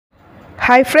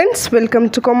Hi friends, welcome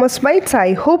to Commerce Bites.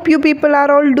 I hope you people are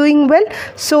all doing well.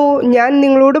 So, ഞാൻ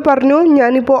നിങ്ങളോട് പറഞ്ഞു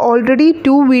ഞാനിപ്പോൾ already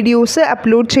 2 videos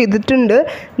upload ചെയ്തിട്ടുണ്ട്.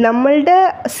 നമ്മളുടെ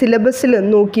സിലബസിൽ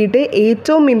നോക്കിയിട്ട്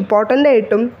ഏറ്റവും ഇമ്പോർട്ടൻ്റ്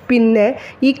ആയിട്ടും പിന്നെ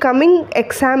ഈ കമ്മിങ്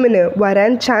എക്സാമിന്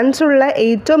വരാൻ ചാൻസ് ഉള്ള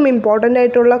ഏറ്റവും ഇമ്പോർട്ടൻ്റ്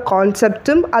ആയിട്ടുള്ള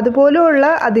കോൺസെപ്റ്റും അതുപോലെയുള്ള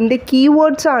അതിൻ്റെ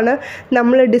കീവേഡ്സാണ്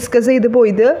നമ്മൾ ഡിസ്കസ് ചെയ്ത്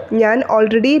പോയത്. ഞാൻ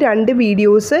ഓൾറെഡി 2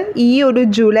 വീഡിയോസ് ഈ ഒരു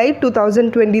ജൂലൈ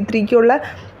 2023ക്കുള്ള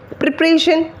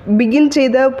പ്രിപ്പറേഷൻ ബിഗിൻ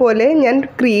ചെയ്ത പോലെ ഞാൻ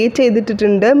ക്രിയേറ്റ്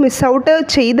ചെയ്തിട്ടുണ്ട്. മിസ് ഔട്ട്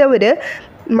ചെയ്തവർ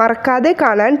മറക്കാതെ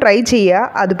കാണാൻ ട്രൈ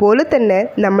ചെയ്യുക. അതുപോലെ തന്നെ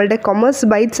നമ്മളുടെ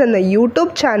കൊമേഴ്സ് ബൈറ്റ്സ് എന്ന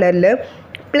യൂട്യൂബ് ചാനലിൽ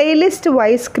പ്ലേലിസ്റ്റ്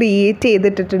വൈസ് ക്രിയേറ്റ്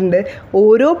ചെയ്തിട്ടുണ്ട്.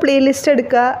 ഓരോ പ്ലേലിസ്റ്റ്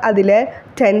എടുക്കുക, അതിൽ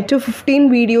 10 to 15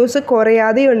 videos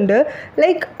കുറയാതെയുണ്ട്.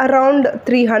 Like around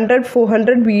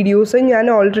 300-400 videos ഞാൻ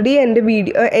ഓൾറെഡി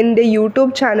എൻ്റെ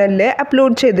യൂട്യൂബ് ചാനലിൽ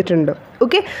അപ്ലോഡ് ചെയ്തിട്ടുണ്ട്.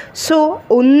 ഓക്കെ, സോ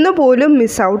ഒന്നുപോലും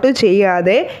മിസ് ഔട്ട്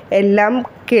ചെയ്യാതെ എല്ലാം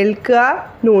കേൾക്കുക,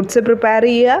 നോട്ട്സ് പ്രിപ്പയർ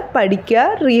ചെയ്യുക, പഠിക്കുക,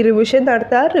 റിവിഷൻ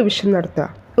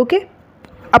നടത്തുക. ഓക്കെ,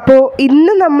 അപ്പോൾ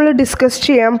ഇന്ന് നമ്മൾ ഡിസ്കസ്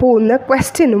ചെയ്യാൻ പോകുന്ന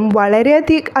ക്വസ്റ്റ്യനും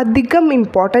വളരെയധികം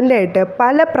ഇമ്പോർട്ടൻ്റ് ആയിട്ട്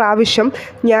പല പ്രാവശ്യം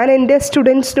ഞാൻ എൻ്റെ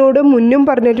സ്റ്റുഡൻസിനോട് മുന്നും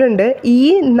പറഞ്ഞിട്ടുണ്ട്. ഈ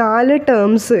 4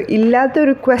 ടേംസ്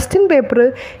ഇല്ലാത്തൊരു question paper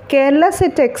Kerala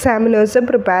set examiners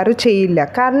prepare ചെയ്യില്ല.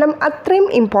 കാരണം അത്രയും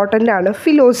ഇമ്പോർട്ടൻ്റ് ആണ്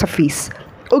philosophies.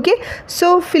 Okay, so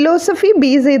philosophy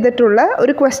base ചെയ്തിട്ടുള്ള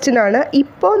ഒരു ക്വസ്റ്റ്യനാണ്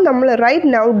ഇപ്പോൾ നമ്മൾ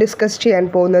റൈറ്റ് നൗ ഡിസ്കസ് ചെയ്യാൻ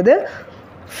പോകുന്നത്.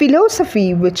 Philosophy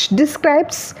which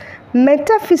describes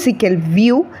metaphysical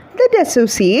view that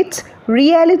associates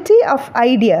reality of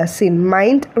ideas in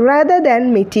mind rather than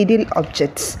material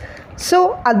objects. So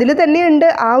അതിൽ തന്നെയുണ്ട്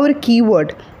ആ ഒരു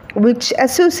keyword which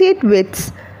associate with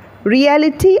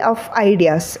reality of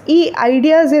ideas. ഈ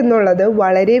ഐഡിയാസ് എന്നുള്ളത്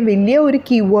വളരെ വലിയ ഒരു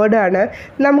കീവേഡാണ്.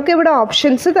 നമുക്കിവിടെ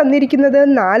ഓപ്ഷൻസ് തന്നിരിക്കുന്നത്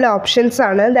 4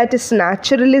 ഓപ്ഷൻസാണ്. That is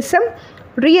naturalism,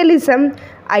 realism,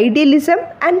 idealism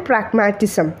and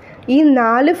pragmatism. ഈ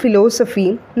 4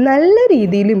 ഫിലോസഫിയും നല്ല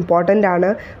രീതിയിൽ ഇമ്പോർട്ടൻ്റ് ആണ്.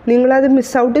 നിങ്ങളത്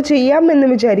മിസ് ഔട്ട് ചെയ്യാമെന്ന്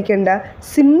വിചാരിക്കേണ്ട.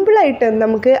 സിമ്പിളായിട്ട്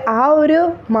നമുക്ക് ആ ഒരു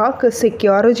മാർക്ക്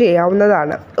സെക്യൂർ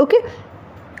ചെയ്യാവുന്നതാണ്. ഓക്കെ,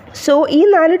 സോ ഈ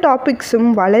 4 ടോപ്പിക്സും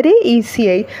വളരെ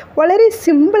ഈസിയായി വളരെ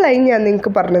സിമ്പിളായി ഞാൻ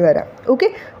നിങ്ങൾക്ക് പറഞ്ഞു തരാം. ഓക്കെ,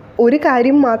 ഒരു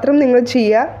കാര്യം മാത്രം നിങ്ങൾ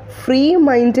ചെയ്യുക, ഫ്രീ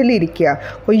മൈൻഡിലിരിക്കുക.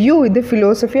 അയ്യോ ഇത്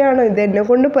ഫിലോസഫിയാണോ, ഇത് എന്നെ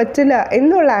കൊണ്ട് പറ്റില്ല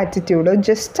എന്നുള്ള ആറ്റിറ്റ്യൂഡ്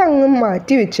ജസ്റ്റ് അങ്ങ്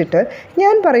മാറ്റി വെച്ചിട്ട്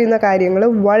ഞാൻ പറയുന്ന കാര്യങ്ങൾ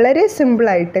വളരെ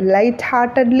സിമ്പിളായിട്ട് light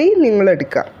heartedly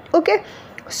നിങ്ങളെടുക്കുക. Okay,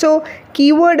 so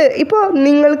keyword ഇപ്പോൾ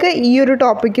നിങ്ങൾക്ക് ഈ ഒരു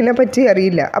ടോപ്പിക്കിനെ പറ്റി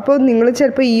അറിയില്ല, അപ്പോൾ നിങ്ങൾ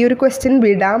ചിലപ്പോൾ ഈ ഒരു ക്വസ്റ്റ്യൻ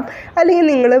വിടാം, അല്ലെങ്കിൽ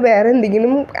നിങ്ങൾ വേറെ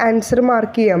എന്തെങ്കിലും ആൻസർ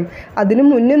മാർക്ക് ചെയ്യാം. അതിന്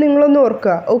മുന്നേ നിങ്ങളൊന്ന്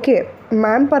ഓർക്കുക. ഓക്കെ,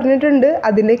 മാം പറഞ്ഞിട്ടുണ്ട്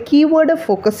അതിൻ്റെ കീവേഡ്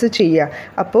ഫോക്കസ് ചെയ്യുക.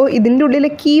 അപ്പോൾ ഇതിൻ്റെ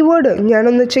ഉള്ളിലെ കീവേഡ്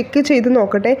ഞാനൊന്ന് ചെക്ക് ചെയ്ത്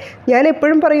നോക്കട്ടെ. ഞാൻ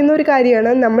എപ്പോഴും പറയുന്ന ഒരു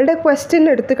കാര്യമാണ്, നമ്മളുടെ ക്വസ്റ്റ്യൻ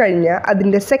എടുത്തു കഴിഞ്ഞാൽ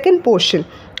അതിൻ്റെ സെക്കൻഡ് പോർഷൻ,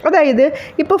 അതായത്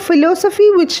ഇപ്പോൾ philosophy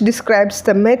which describes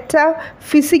the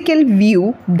metaphysical view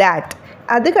that,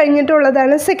 അത്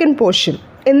കഴിഞ്ഞിട്ടുള്ളതാണ് സെക്കൻഡ് പോർഷൻ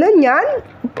എന്ന് ഞാൻ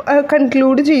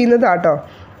conclude ചെയ്യുന്നതാട്ടോ.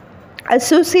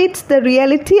 Associates the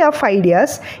reality of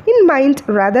ideas in mind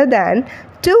rather than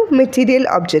two material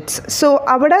objects. So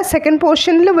അവിടെ സെക്കൻഡ്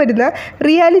പോർഷനിൽ വരുന്ന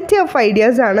റിയാലിറ്റി ഓഫ്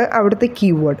ഐഡിയാസ് ആണ് അവിടുത്തെ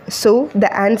keyword. So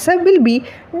the answer will be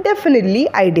definitely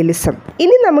idealism.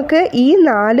 ഇനി നമുക്ക് ഈ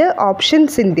 4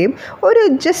 ഓപ്ഷൻസിൻ്റെയും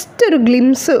ജസ്റ്റ് ഒരു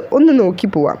ഗ്ലിംസ് ഒന്ന് നോക്കി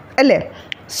പോവാം അല്ലേ.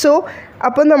 സോ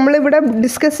അപ്പോൾ നമ്മളിവിടെ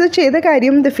ഡിസ്കസ് ചെയ്ത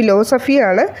കാര്യം ദ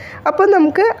ഫിലോസഫിയാണ്. അപ്പോൾ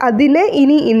നമുക്ക് അതിനെ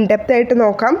ഇനി ഇൻഡെപ്തായിട്ട്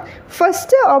നോക്കാം.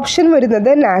 ഫസ്റ്റ് ഓപ്ഷൻ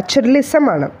വരുന്നത് നാച്ചുറലിസം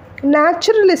ആണ്.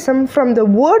 Naturalism, from the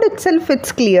word itself,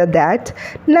 it's clear that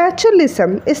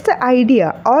naturalism is the idea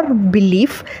or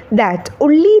belief that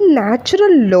only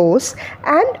natural laws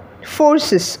and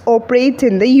forces operate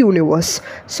in the universe.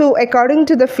 So according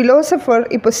to the philosopher,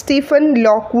 ഇപ്പോൾ Stephen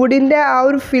ലോക്ക്വുഡിൻ്റെ ആ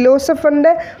ഒരു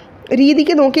ഫിലോസഫറിൻ്റെ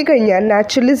രീതിക്ക് നോക്കിക്കഴിഞ്ഞാൽ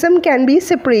naturalism can be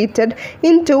separated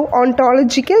in to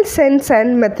ontological sense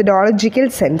and methodological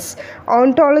sense.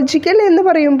 Ontological എന്ന്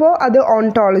പറയുമ്പോൾ അത്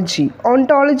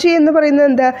ontology എന്ന് പറയുന്നത്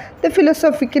എന്താ, the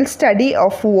philosophical study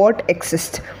of what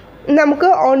exist.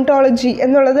 നമുക്ക് ഓണ്ടോളജി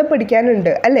എന്നുള്ളത്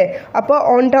പഠിക്കാനുണ്ട് അല്ലേ. അപ്പോൾ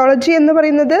ഓണ്ടോളജി എന്ന്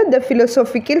പറയുന്നത് the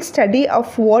philosophical study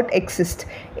of what exist,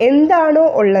 എന്താണോ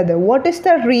ഉള്ളത്, വാട്ട് ഈസ്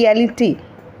ദ റിയാലിറ്റി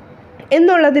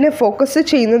എന്നുള്ളതിനെ ഫോക്കസ്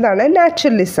ചെയ്യുന്നതാണ്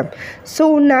നാച്ചുറലിസം. സോ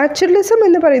നാച്ചുറലിസം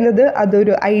എന്ന് പറയുന്നത്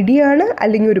അതൊരു ഐഡിയ ആണ്,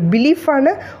 അല്ലെങ്കിൽ ഒരു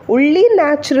ബിലീഫാണ്. Only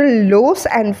natural loss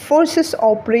and forces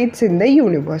operates in the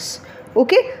universe.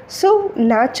 Okay, so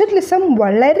naturalism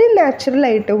വളരെ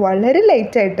നാച്ചുറലായിട്ട് വളരെ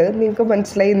ലൈറ്റായിട്ട് നിങ്ങൾക്ക്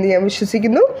മനസ്സിലായി എന്ന് ഞാൻ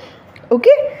വിശ്വസിക്കുന്നു.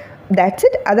 Okay, that's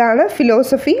it. അതാണ്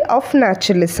ഫിലോസഫി ഓഫ്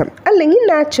നാച്ചുറലിസം അല്ലെങ്കിൽ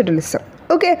നാച്ചുറലിസം.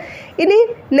 ഓക്കെ, ഇനി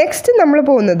നെക്സ്റ്റ് നമ്മൾ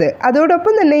പോകുന്നത്,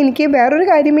 അതോടൊപ്പം തന്നെ എനിക്ക് വേറൊരു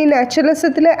കാര്യം ഈ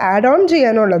നാച്ചുറലിസത്തിൽ ആഡ് ഓൺ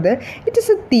ചെയ്യാനുള്ളത്, it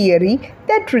is A theory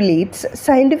that relates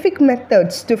scientific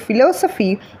methods to philosophy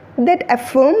that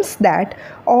affirms that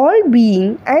all being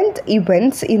and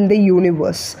events in the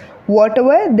universe,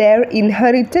 whatever their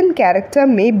inherent character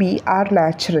may be, are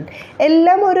natural.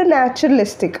 എല്ലാം ഒരു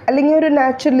നാച്ചുറലിസ്റ്റിക് അല്ലെങ്കിൽ ഒരു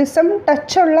naturalism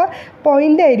ടച്ചുള്ള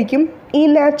point ആയിരിക്കും. ഈ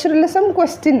naturalism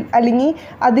question അല്ലെങ്കിൽ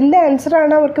അതിൻ്റെ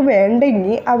ആൻസറാണ് അവർക്ക്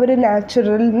വേണ്ടെങ്കിൽ അവർ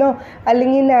നാച്ചുറൽ എന്നോ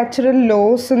അല്ലെങ്കിൽ നാച്ചുറൽ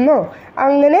ലോസ് എന്നോ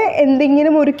അങ്ങനെ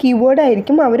എന്തെങ്കിലും ഒരു കീവേഡ്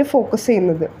ആയിരിക്കും അവർ ഫോക്കസ്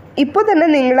ചെയ്യുന്നത്. ഇപ്പോൾ തന്നെ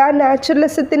നിങ്ങൾ ആ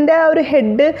നാച്ചുറലിസത്തിൻ്റെ ആ ഒരു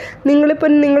ഹെഡ്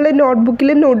നിങ്ങളുടെ നോട്ട്ബുക്കിൽ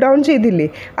നോട്ട് ഡൗൺ ചെയ്തില്ലേ,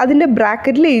 അതിൻ്റെ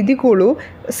ബ്രാക്കറ്റിൽ എഴുതിക്കോളൂ.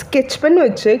 സ്കെച്ച് പെൻ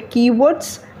വെച്ച്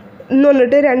കീവേഡ്സ് എന്ന്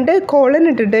പറഞ്ഞിട്ട് 2 കോളൻ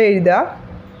ഇട്ടിട്ട് എഴുതുക.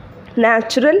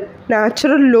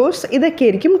 നാച്ചുറൽ ലോസ് ഇതൊക്കെ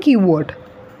ആയിരിക്കും കീവേഡ്.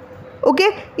 ഓക്കെ,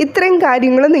 ഇത്രയും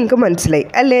കാര്യങ്ങൾ നിങ്ങൾക്ക് മനസ്സിലായി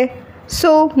അല്ലേ? So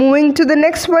moving to the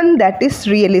next one, that is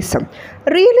realism.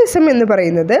 Realism എന്ന്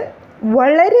പറയുന്നത്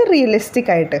വളരെ റിയലിസ്റ്റിക്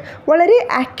ആയിട്ട്, വളരെ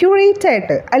ആക്യുറേറ്റ്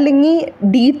ആയിട്ട് അല്ലെങ്കിൽ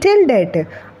ഡീറ്റെയിൽഡ് ആയിട്ട്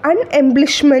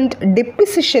അൺഎംബ്ലിഷ്മെൻറ്റ്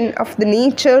ഡെപ്പിസിഷൻ of the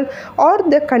nature or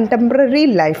the contemporary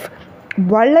life,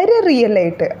 വളരെ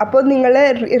റിയലായിട്ട്. അപ്പോൾ നിങ്ങൾ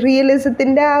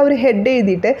റിയലിസത്തിൻ്റെ ആ ഒരു ഹെഡ്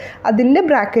എഴുതിയിട്ട് അതിൻ്റെ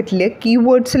ബ്രാക്കറ്റിൽ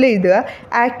കീവേഡ്സിൽ എഴുതുക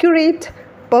ആക്യുറേറ്റ്,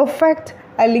 പെർഫെക്റ്റ്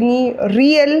അല്ലെങ്കിൽ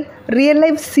real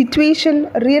life situation,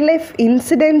 real life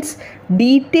incidents,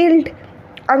 detailed,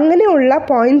 അങ്ങനെയുള്ള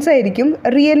പോയിൻറ്റ്സ് ആയിരിക്കും.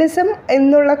 റിയലിസം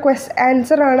എന്നുള്ള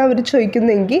ആൻസറാണ് അവർ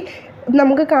ചോദിക്കുന്നതെങ്കിൽ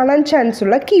നമുക്ക് കാണാൻ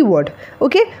ചാൻസുള്ള keyword.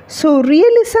 Okay, so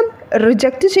realism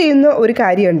reject ചെയ്യുന്ന ഒരു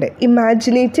കാര്യമുണ്ട്,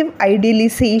 imaginative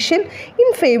idealisation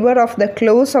in favour of the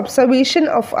close observation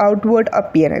of outward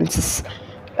appearances.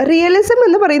 Realism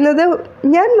എന്ന് പറയുന്നത്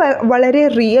ഞാൻ വളരെ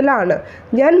റിയലാണ്,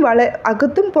 ഞാൻ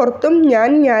അകത്തും പുറത്തും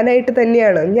ഞാനായിട്ട്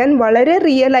തന്നെയാണ്, ഞാൻ വളരെ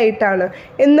റിയലായിട്ടാണ്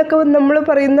എന്നൊക്കെ നമ്മൾ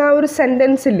പറയുന്ന ആ ഒരു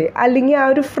സെൻറ്റൻസ് ഇല്ലേ അല്ലെങ്കിൽ ആ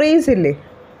ഒരു ഫ്രേസ് ഇല്ലേ,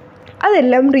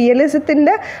 അതെല്ലാം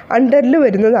റിയലിസത്തിൻ്റെ അണ്ടറിൽ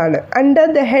വരുന്നതാണ്, അണ്ടർ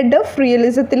ദ ഹെഡ് ഓഫ്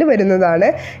റിയലിസത്തിൽ വരുന്നതാണ്.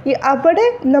 അവിടെ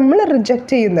നമ്മൾ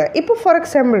റിജക്റ്റ് ചെയ്യുന്ന, ഇപ്പോൾ ഫോർ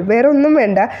എക്സാമ്പിൾ വേറെ ഒന്നും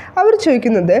വേണ്ട, അവർ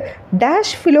ചോദിക്കുന്നത്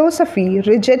dash philosophy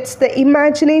rejects the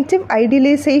imaginative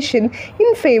idealisation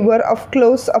in favour of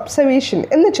close observation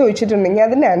എന്ന് ചോദിച്ചിട്ടുണ്ടെങ്കിൽ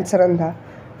അതിൻ്റെ ആൻസർ എന്താ?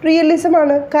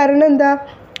 റിയലിസമാണ്. കാരണം എന്താ?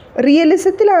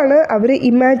 റിയലിസത്തിലാണ് അവർ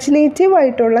ഇമാജിനേറ്റീവ്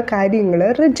ആയിട്ടുള്ള കാര്യങ്ങൾ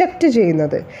റിജക്റ്റ്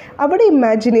ചെയ്യുന്നത്. അവിടെ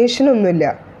ഇമാജിനേഷൻ ഒന്നുമില്ല.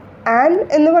 ആൻ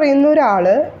എന്ന് പറയുന്ന ഒരാൾ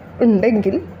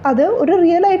ഉണ്ടെങ്കിൽ അത് ഒരു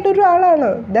റിയൽ ആയിട്ടൊരാളാണ്,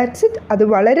 ദാറ്റ്സ് ഇറ്റ്. അത്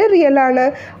വളരെ റിയലാണ്.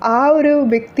 ആ ഒരു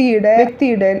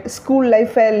വ്യക്തിയുടെ സ്കൂൾ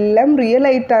ലൈഫ് എല്ലാം റിയൽ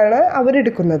ആയിട്ടാണ്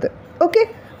അവരെടുക്കുന്നത്. Okay,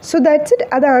 so that's it.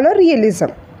 അതാണ്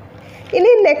റിയലിസം.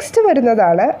 ഇനി നെക്സ്റ്റ്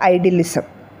വരുന്നതാണ് ഐഡിയലിസം.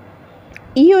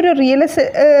 ഈ ഒരു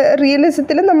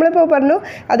റിയലിസത്തിൽ നമ്മളിപ്പോൾ പറഞ്ഞു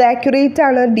അത് ആക്യുറേറ്റ്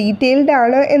ആണ്, ഡീറ്റെയിൽഡ്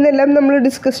ആണ് എന്നെല്ലാം നമ്മൾ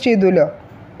ഡിസ്കസ് ചെയ്തുല്ലോ.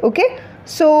 ഓക്കെ,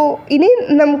 സോ ഇനി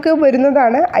നമുക്ക്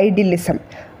വരുന്നതാണ് idealism.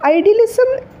 Idealism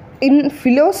in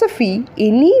philosophy,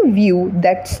 any view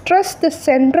that stresses the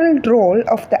central role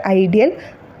of the ideal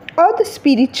or the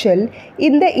spiritual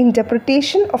in the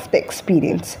interpretation of the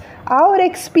experience. ആ ഒരു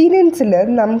എക്സ്പീരിയൻസിൽ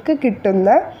നമുക്ക് കിട്ടുന്ന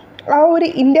ആ ഒരു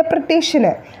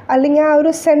ഇൻ്റർപ്രിട്ടേഷന് അല്ലെങ്കിൽ ആ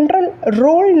ഒരു സെൻട്രൽ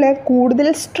റോളിനെ കൂടുതൽ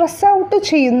സ്ട്രെസ് ഔട്ട്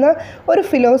ചെയ്യുന്ന ഒരു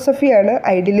ഫിലോസഫിയാണ്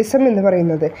ഐഡിയലിസം എന്ന്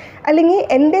പറയുന്നത്. അല്ലെങ്കിൽ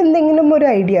എൻ്റെ എന്തെങ്കിലും ഒരു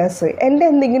ഐഡിയാസ്, എൻ്റെ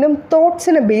എന്തെങ്കിലും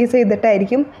തോട്ട്സിനെ ബേസ്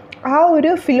ചെയ്തിട്ടായിരിക്കും ആ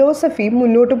ഒരു ഫിലോസഫി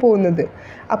മുന്നോട്ട് പോകുന്നത്.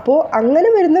 അപ്പോൾ അങ്ങനെ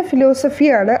വരുന്ന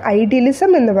ഫിലോസഫിയാണ്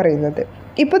ഐഡിയലിസം എന്ന് പറയുന്നത്.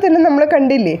 ഇപ്പോൾ തന്നെ നമ്മൾ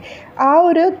കണ്ടില്ലേ, ആ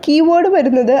ഒരു കീവേഡ്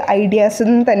വരുന്നത് ഐഡിയാസിൽ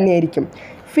നിന്ന് തന്നെയായിരിക്കും.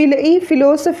 ഈ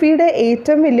ഫിലോസഫിയുടെ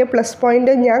ഏറ്റവും വലിയ പ്ലസ്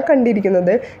പോയിൻ്റ് ഞാൻ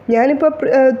കണ്ടിരിക്കുന്നത്, ഞാനിപ്പോൾ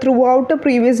through out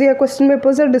previous year question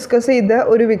papers discuss ചെയ്ത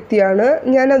ഒരു വ്യക്തിയാണ്,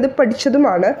 ഞാനത്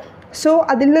പഠിച്ചതുമാണ്. സോ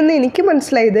അതിൽ നിന്ന് എനിക്ക്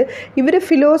മനസ്സിലായത് ഇവർ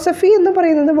ഫിലോസഫി എന്ന്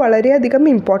പറയുന്നത് വളരെയധികം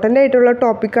ഇമ്പോർട്ടൻ്റ് ആയിട്ടുള്ള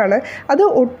ടോപ്പിക്കാണ്. അത്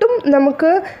ഒട്ടും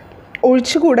നമുക്ക്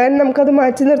ഒഴിച്ചുകൂടാൻ, നമുക്കത്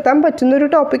മാറ്റി നിർത്താൻ പറ്റുന്നൊരു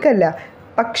ടോപ്പിക്കല്ല.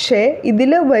 പക്ഷേ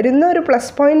ഇതിൽ വരുന്ന ഒരു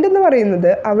പ്ലസ് പോയിൻ്റ് എന്ന്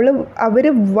പറയുന്നത് അവർ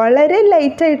വളരെ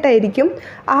ലൈറ്റായിട്ടായിരിക്കും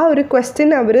ആ ഒരു ക്വസ്റ്റ്യൻ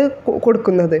അവർ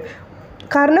കൊടുക്കുന്നത്.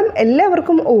 കാരണം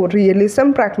എല്ലാവർക്കും റിയലിസം,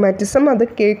 പ്രാഗ്മാറ്റിസം അത്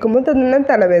കേൾക്കുമ്പോൾ തന്നെ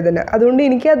തലവേദന. അതുകൊണ്ട്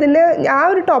എനിക്കതിന് ആ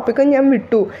ഒരു ടോപ്പിക്ക് ഞാൻ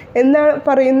വിട്ടു എന്ന്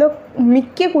പറയുന്ന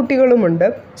മിക്ക കുട്ടികളുമുണ്ട്.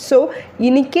 സോ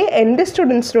എനിക്ക് എൻ്റെ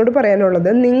സ്റ്റുഡൻസിനോട് പറയാനുള്ളത്,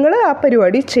 നിങ്ങൾ ആ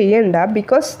പരിപാടി ചെയ്യണ്ട.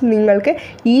 ബിക്കോസ് നിങ്ങൾക്ക്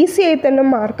ഈസി ആയി തന്നെ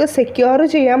മാർക്ക് സെക്യൂർ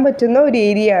ചെയ്യാൻ പറ്റുന്ന ഒരു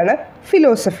ഏരിയയാണ്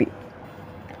ഫിലോസഫി.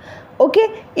 ഓക്കെ,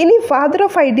 ഇനി ഫാദർ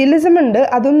ഓഫ് ഐഡിയലിസം ഉണ്ട്,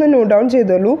 അതൊന്ന് നോട്ട് ഡൗൺ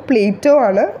ചെയ്തോളൂ. പ്ലേറ്റോ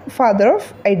ആണ് ഫാദർ ഓഫ്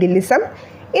ഐഡിയലിസം.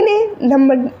 ഇനി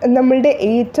നമ്മളുടെ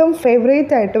ഏറ്റവും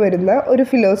ഫേവറേറ്റ് ആയിട്ട് വരുന്ന ഒരു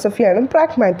ഫിലോസഫിയാണ്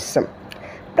പ്രാഗ്മാറ്റിസം.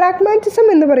 പ്രാഗ്മാറ്റിസം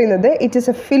എന്ന് പറയുന്നത് it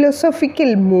is A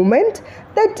philosophical movement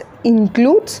that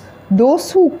includes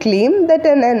those who claim that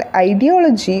an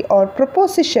ideology or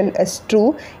proposition is true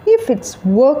if its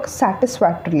work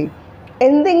satisfactorily.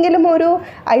 എന്തെങ്കിലും ഒരു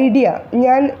ഐഡിയ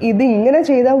ഞാൻ ഇതിങ്ങനെ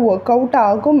ചെയ്താൽ വർക്കൗട്ട്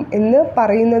ആകും എന്ന്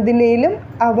പറയുന്നതിനേലും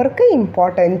അവർക്ക്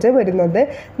ഇമ്പോർട്ടൻറ്റ് വരുന്നത്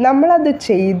നമ്മളത്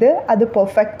ചെയ്ത് അത്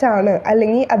പെർഫെക്റ്റ് ആണ്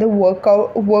അല്ലെങ്കിൽ അത്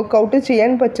വർക്കൗട്ട്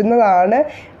ചെയ്യാൻ പറ്റുന്നതാണ്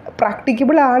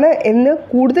പ്രാക്ടിക്കബിൾ ആണ് എന്ന്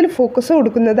കൂടുതൽ ഫോക്കസ്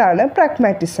കൊടുക്കുന്നതാണ്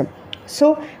പ്രാഗ്മാറ്റിസം. സോ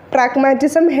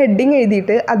പ്രാഗ്മാറ്റിസം ഹെഡിങ്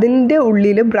എഴുതിയിട്ട് അതിൻ്റെ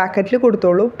ഉള്ളിൽ ബ്രാക്കറ്റിൽ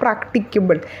കൊടുത്തോളൂ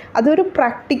പ്രാക്ടിക്കബിൾ. അതൊരു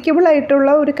പ്രാക്ടിക്കബിൾ ആയിട്ടുള്ള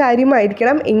ഒരു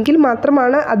കാര്യമായിരിക്കണം, എങ്കിൽ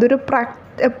മാത്രമാണ് അതൊരു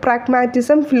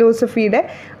പ്രാഗ്മാറ്റിസം ഫിലോസഫിയുടെ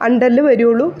അണ്ടറിൽ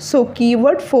വരുള്ളൂ. So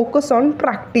keyword focus on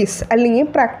practice അല്ലെങ്കിൽ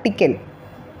പ്രാക്ടിക്കൽ,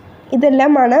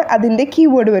 ഇതെല്ലാമാണ് അതിൻ്റെ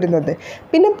കീവേഡ് വരുന്നത്.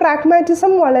 പിന്നെ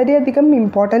പ്രാഗ്മാറ്റിസം വളരെയധികം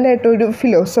ഇമ്പോർട്ടൻ്റ് ആയിട്ടൊരു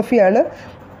ഫിലോസഫിയാണ്.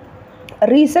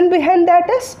 റീസൺ ബിഹൈൻഡ്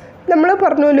ദാറ്റ് ഇസ്, നമ്മൾ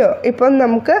പറഞ്ഞല്ലോ, ഇപ്പം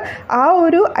നമുക്ക് ആ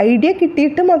ഒരു ഐഡിയ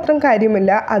കിട്ടിയിട്ട് മാത്രം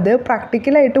കാര്യമില്ല, അത്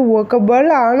പ്രാക്ടിക്കലായിട്ട് വർക്കബിൾ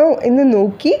ആണോ എന്ന്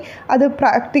നോക്കി അത്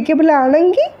പ്രാക്ടിക്കബിൾ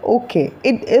ആണെങ്കിൽ ഓക്കെ,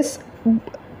 ഇറ്റ് ഈസ്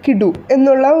കിഡു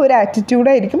എന്നുള്ള ഒരു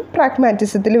ആറ്റിറ്റ്യൂഡായിരിക്കും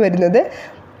പ്രാഗ്മാറ്റിസത്തിൽ വരുന്നത്.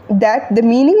 That the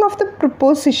meaning of the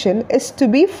proposition is to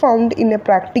be found in a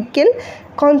practical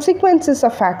consequences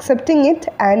of accepting it,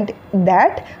 and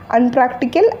that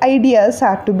unpractical ideas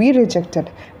are to be rejected.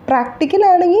 Practical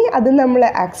ആണെങ്കിൽ അത് നമ്മൾ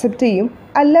ആക്സെപ്റ്റ് ചെയ്യും,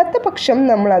 അല്ലാത്ത പക്ഷം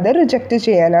നമ്മളത് റിജക്റ്റ്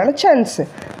ചെയ്യാനാണ് ചാൻസ്.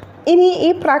 ഇനി ഈ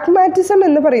പ്രാഗ്മാറ്റിസം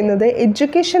എന്ന് പറയുന്നത്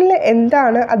എഡ്യൂക്കേഷനിൽ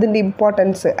എന്താണ് അതിൻ്റെ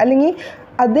ഇമ്പോർട്ടൻസ്, അല്ലെങ്കിൽ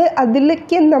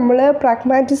അതിലേക്ക് നമ്മൾ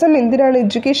പ്രാഗ്മാറ്റിസം എന്തിനാണ്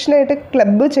എഡ്യൂക്കേഷനായിട്ട്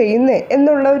ക്ലബ്ബ് ചെയ്യുന്നത്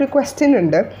എന്നുള്ള ഒരു ക്വസ്റ്റ്യൻ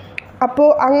ഉണ്ട്. അപ്പോൾ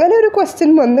അങ്ങനെ ഒരു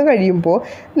ക്വസ്റ്റ്യൻ വന്നു കഴിയുമ്പോൾ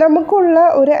നമുക്കുള്ള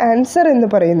ഒരു ആൻസർ എന്ന്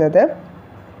പറയുന്നത്,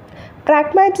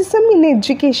 pragmatism in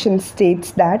education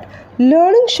States that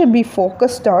learning should be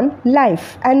focused on life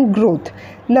and growth.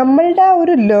 നമ്മളുടെ ആ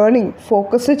ഒരു ലേണിംഗ്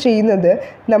ഫോക്കസ് ചെയ്യുന്നത്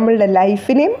നമ്മളുടെ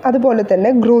ലൈഫിനെയും അതുപോലെ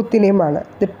തന്നെ ഗ്രോത്തിനെയുമാണ്.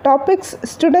 The topics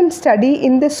student study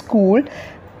in the school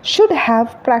should have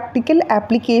practical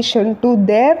application to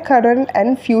their current and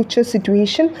future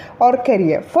situation or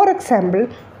career. For example,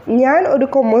 ഞാൻ ഒരു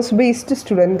commerce based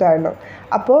student ആണ്.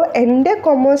 അപ്പോൾ എൻ്റെ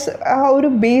കൊമേഴ്സ് ആ ഒരു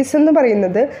ബേസ് എന്ന്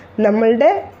പറയുന്നത് നമ്മളുടെ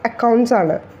അക്കൗണ്ട്സ്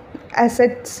ആണ്.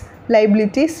 Assets,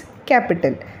 liabilities,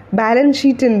 capital. Balance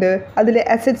sheet ഉണ്ട്, അതിൽ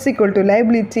assets equal to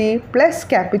liability plus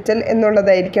capital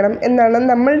എന്നുള്ളതായിരിക്കണം എന്നാണ്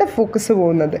നമ്മളുടെ ഫോക്കസ്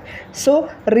പോകുന്നത്. സോ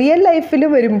റിയൽ ലൈഫിൽ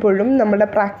വരുമ്പോഴും നമ്മുടെ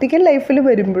പ്രാക്ടിക്കൽ ലൈഫിൽ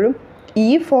വരുമ്പോഴും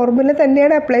ഈ ഫോർമുല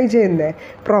തന്നെയാണ് അപ്ലൈ ചെയ്യുന്നത്.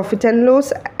 പ്രോഫിറ്റ് ആൻഡ്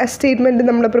ലോസ് സ്റ്റേറ്റ്മെൻറ്റ്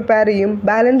നമ്മൾ പ്രിപ്പയർ ചെയ്യും,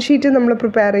 ബാലൻസ് ഷീറ്റ് നമ്മൾ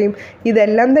പ്രിപ്പയർ ചെയ്യും,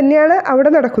 ഇതെല്ലാം തന്നെയാണ് അവിടെ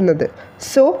നടക്കുന്നത്.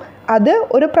 സോ അത്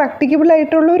ഒരു പ്രാക്ടിക്കബിൾ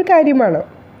ആയിട്ടുള്ള ഒരു കാര്യമാണ്.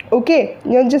 ഓക്കെ,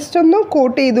 ഞാൻ ജസ്റ്റ് ഒന്ന്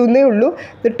കോട്ട് ചെയ്തേ ഉള്ളൂ.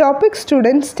 The topic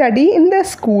student study in the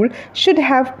school should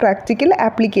have practical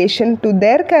application to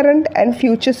their current and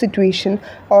future situation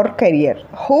or career.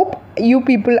 Hope you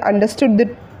people understood the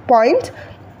point.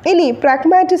 ഇനി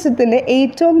പ്രാഗ്മാറ്റിസത്തിൻ്റെ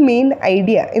ഏറ്റവും മെയിൻ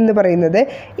ഐഡിയ എന്ന് പറയുന്നത്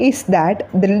is that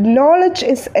the knowledge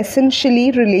is essentially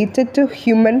related to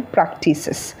human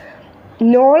practices.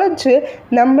 Knowledge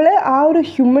നമ്മൾ ആ ഒരു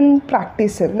human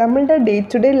practice നമ്മളുടെ day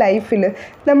to day ലൈഫിൽ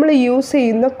നമ്മൾ യൂസ്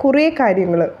ചെയ്യുന്ന കുറേ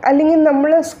കാര്യങ്ങൾ, അല്ലെങ്കിൽ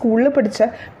നമ്മൾ സ്കൂളിൽ പഠിച്ച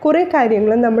കുറേ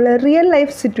കാര്യങ്ങൾ നമ്മൾ റിയൽ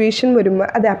ലൈഫ് സിറ്റുവേഷൻ വരുമ്പോൾ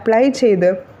അത് അപ്ലൈ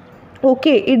ചെയ്ത്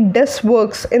ഓക്കെ ഇറ്റ് ഡസ്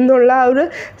വർക്ക്സ് എന്നുള്ള ആ ഒരു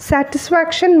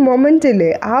സാറ്റിസ്ഫാക്ഷൻ മൊമെൻറ്റിൽ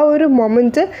ആ ഒരു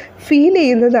മൊമെൻറ്റ് ഫീൽ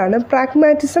ചെയ്യുന്നതാണ്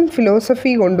പ്രാഗ്മാറ്റിസം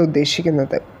ഫിലോസഫി കൊണ്ട്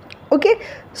ഉദ്ദേശിക്കുന്നത്. Okay,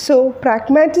 so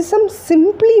pragmatism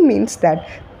simply means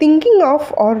that thinking of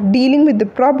or dealing with the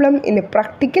problem in a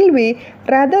practical way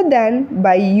rather than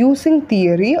by using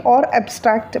theory or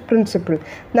abstract principle.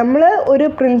 നമ്മൾ ഒരു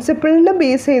പ്രിൻസിപ്പിളിനെ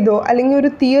ബേസ് ചെയ്തോ അല്ലെങ്കിൽ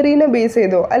ഒരു തിയറീനെ ബേസ്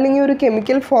ചെയ്തോ അല്ലെങ്കിൽ ഒരു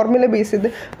കെമിക്കൽ ഫോർമുല ബേസ് ചെയ്ത്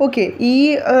ഓക്കെ ഈ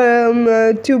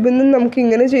ട്യൂബിൽ നിന്ന് നമുക്ക്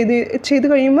ഇങ്ങനെ ചെയ്ത്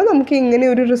കഴിയുമ്പോൾ നമുക്ക് ഇങ്ങനെ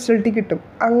ഒരു റിസൾട്ട് കിട്ടും,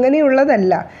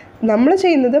 അങ്ങനെയുള്ളതല്ല. നമ്മൾ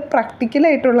ചെയ്യുന്നത്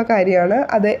പ്രാക്ടിക്കലായിട്ടുള്ള കാര്യമാണ്.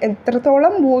 അത്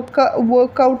എത്രത്തോളം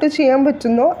വർക്കൗട്ട് ചെയ്യാൻ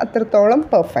പറ്റുന്നോ അത്രത്തോളം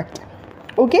പെർഫെക്റ്റ്.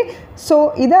 ഓക്കെ, സോ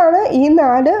ഇതാണ് ഈ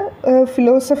 4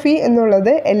 ഫിലോസഫി എന്നുള്ളത്.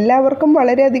 എല്ലാവർക്കും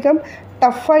വളരെയധികം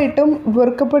ടഫായിട്ടും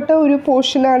വെറുക്കപ്പെട്ട ഒരു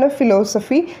പോർഷനാണ്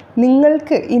ഫിലോസഫി.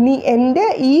 നിങ്ങൾക്ക് ഇനി എൻ്റെ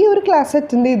ഈ ഒരു ക്ലാസ്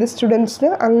അറ്റൻഡ് ചെയ്ത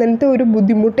സ്റ്റുഡൻസിന് അങ്ങനത്തെ ഒരു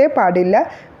ബുദ്ധിമുട്ടേ പാടില്ല.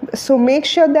 സോ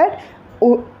മേക്ക് ഷുവർ ദാറ്റ്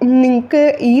നിങ്ങൾക്ക്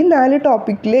ഈ 4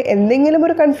 ടോപ്പിക്കിൽ എന്തെങ്കിലും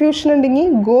ഒരു കൺഫ്യൂഷൻ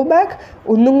ഉണ്ടെങ്കിൽ ഗോ ബാക്ക്,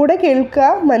 ഒന്നും കൂടെ കേൾക്കുക,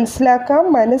 മനസ്സിലാക്കുക,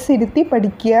 മനസ്സിരുത്തി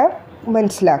പഠിക്കുക,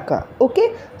 മനസ്സിലാക്കുക. Okay,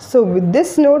 so with this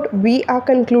note we are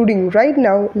concluding right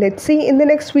now. Let's see in the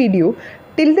next video.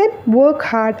 Till then, work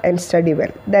hard and study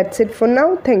well. That's it for now.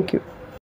 Thank you.